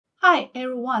Hi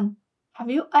everyone! Have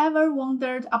you ever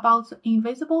wondered about the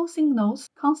invisible signals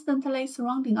constantly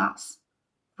surrounding us?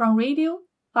 From radio,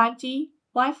 5G,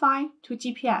 Wi-Fi to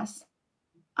GPS,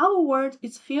 our world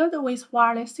is filled with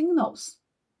wireless signals.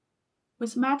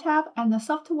 With MATLAB and the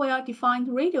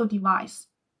software-defined radio device,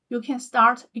 you can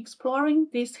start exploring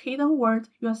this hidden world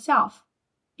yourself,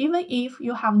 even if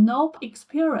you have no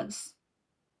experience.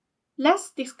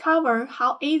 Let's discover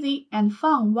how easy and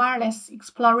fun wireless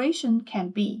exploration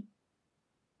can be.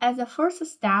 As a first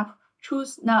step,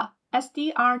 choose the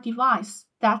SDR device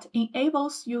that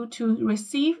enables you to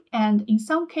receive and, in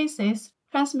some cases,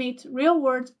 transmit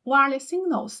real-world wireless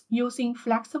signals using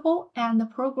flexible and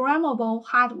programmable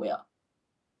hardware.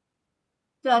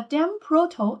 The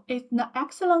ADALM-PLUTO is an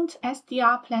excellent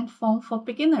SDR platform for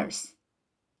beginners.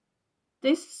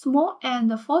 This small and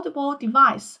affordable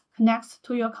device connects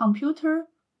to your computer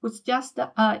with just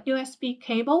a USB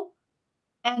cable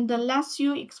and lets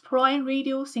you explore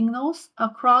radio signals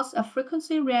across a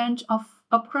frequency range of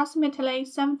approximately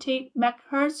 70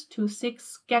 MHz to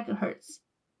 6 GHz.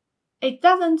 It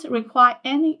doesn't require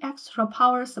any extra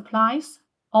power supplies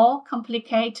or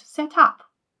complicated setup.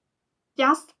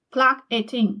 Just plug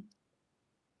it in.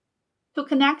 To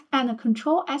connect and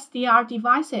control SDR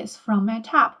devices from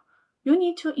MATLAB, you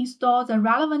need to install the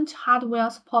relevant hardware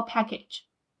support package.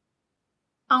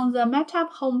 On the MATLAB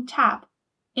Home tab,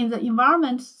 in the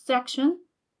Environment section,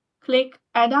 click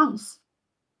Add-ons,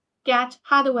 Get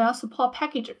Hardware Support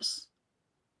Packages.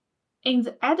 In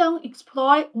the Add-on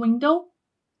Explorer window,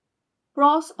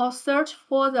 browse or search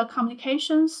for the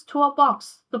Communications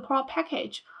Toolbox support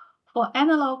package for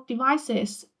analog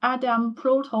devices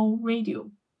ADALM-PLUTO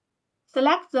radio.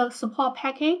 Select the support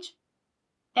package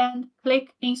and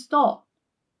click Install.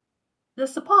 The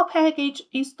support package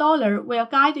installer will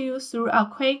guide you through a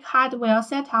quick hardware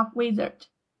setup wizard.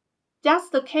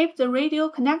 Just keep the radio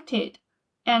connected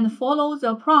and follow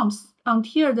the prompts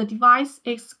until the device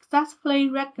is successfully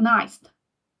recognized.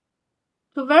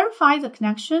 To verify the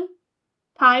connection,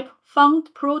 type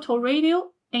Found Pluto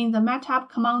Radio in the MATLAB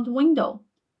command window.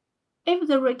 If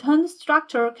the returned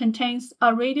structure contains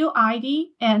a radio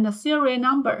ID and a serial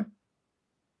number,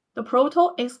 the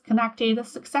Pluto is connected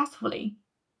successfully.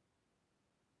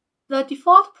 The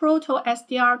default Pluto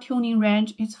SDR tuning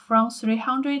range is from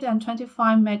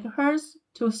 325 MHz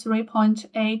to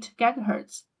 3.8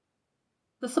 GHz.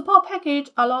 The support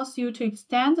package allows you to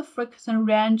extend the frequency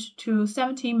range to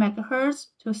 70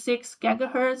 MHz to 6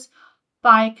 GHz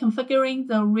by configuring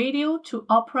the radio to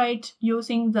operate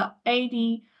using the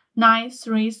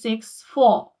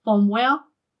AD9364 firmware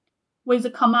with the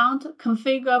command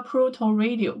Configure Pluto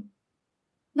Radio.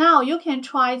 Now you can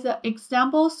try the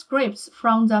example scripts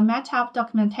from the MATLAB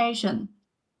documentation.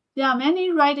 There are many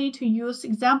ready-to-use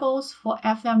examples for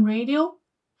FM radio,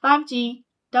 5G,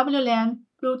 WLAN,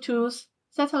 Bluetooth,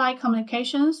 satellite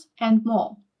communications, and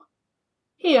more.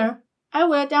 Here, I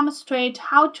will demonstrate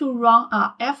how to run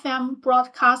a FM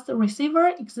broadcast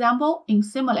receiver example in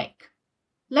Simulink.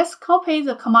 Let's copy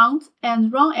the command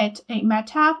and run it in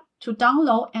MATLAB to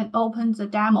download and open the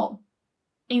demo.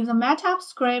 In the MATLAB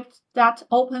script that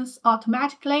opens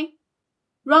automatically,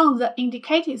 run the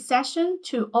indicated session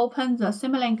to open the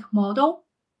Simulink model.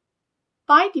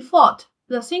 By default,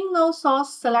 the signal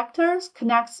source selector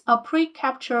connects a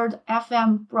pre-captured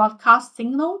FM broadcast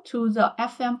signal to the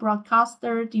FM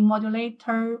broadcaster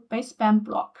demodulator baseband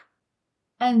block,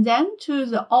 and then to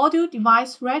the audio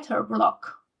device writer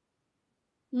block.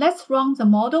 Let's run the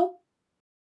model.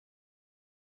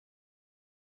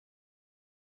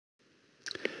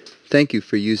 Thank you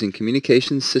for using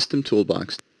Communications System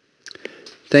Toolbox.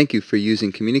 Thank you for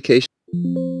using Communication.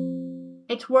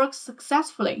 It works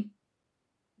successfully.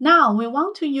 Now we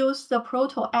want to use the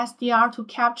Pluto SDR to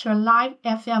capture live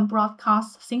FM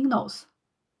broadcast signals.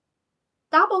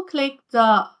 Double-click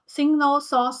the signal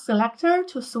source selector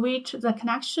to switch the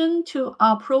connection to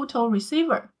a Pluto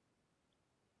receiver.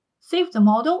 Save the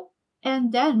model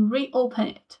and then reopen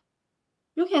it.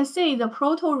 You can see the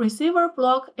Pluto receiver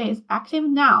block is active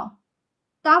now.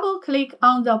 Double-click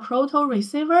on the Pluto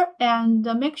receiver and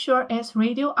make sure its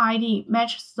radio ID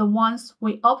matches the ones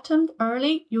we obtained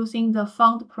early using the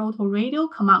Found Pluto Radio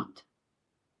command.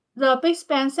 The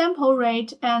baseband sample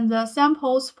rate and the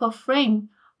samples per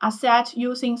frame are set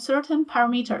using certain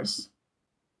parameters.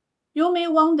 You may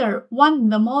wonder when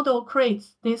the model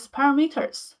creates these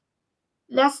parameters.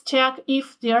 Let's check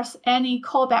if there's any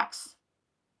callbacks.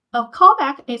 A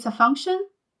callback is a function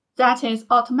that is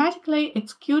automatically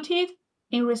executed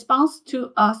in response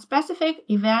to a specific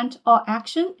event or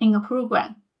action in a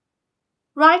program.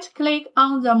 Right-click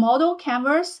on the model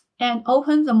canvas and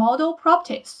open the model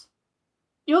properties.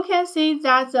 You can see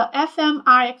that the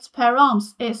fmrx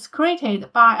params is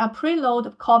created by a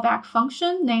preload callback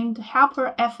function named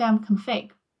helper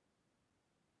fmconfig.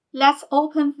 Let's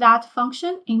open that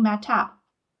function in MATLAB.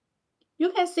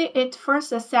 You can see it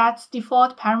first sets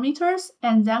default parameters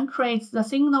and then creates the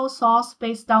signal source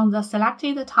based on the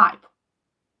selected type.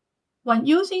 When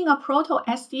using a Pluto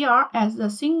SDR as the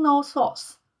signal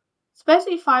source,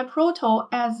 specify Pluto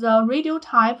as the radio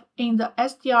type in the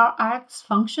SDRx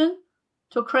function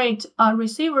to create a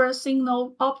receiver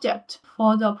signal object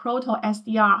for the Pluto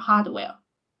SDR hardware.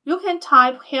 You can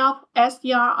type help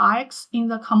SDRx in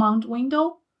the command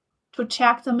window to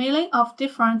check the meaning of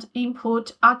different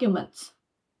input arguments.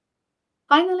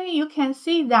 Finally, you can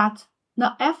see that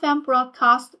the FM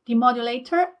broadcast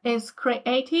demodulator is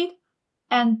created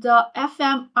and the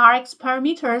fmrx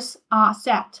parameters are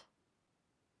set.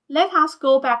 Let us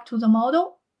go back to the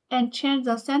model and change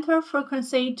the center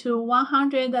frequency to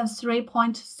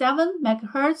 103.7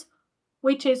 MHz,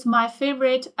 which is my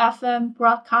favorite FM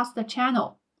broadcast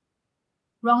channel.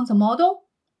 Run the model.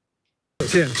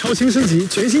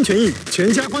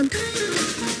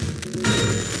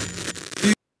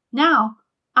 Now,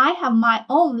 I have my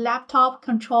own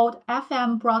laptop-controlled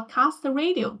FM broadcast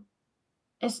radio.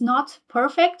 It's not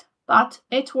perfect, but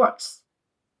it works.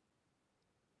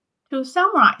 To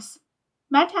summarize,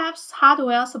 MATLAB's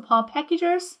hardware support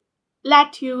packages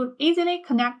let you easily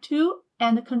connect to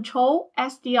and control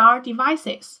SDR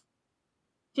devices,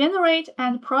 generate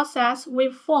and process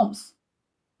waveforms,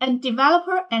 and develop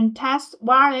and test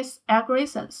wireless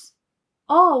algorithms,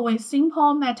 all with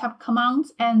simple MATLAB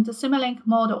commands and Simulink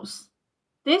models.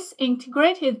 This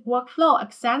integrated workflow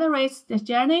accelerates the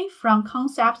journey from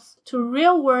concepts to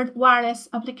real-world wireless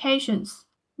applications,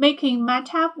 making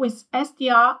MATLAB with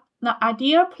SDR the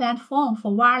ideal platform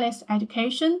for wireless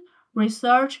education,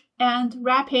 research, and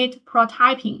rapid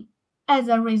prototyping. As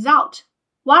a result,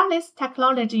 wireless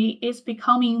technology is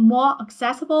becoming more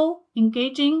accessible,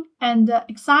 engaging, and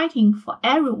exciting for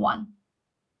everyone.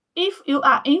 If you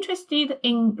are interested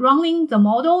in running the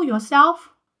model yourself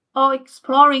or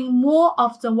exploring more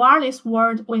of the wireless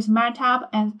world with MATLAB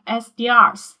and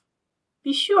SDRs,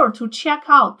 be sure to check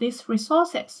out these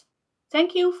resources.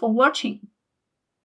 Thank you for watching.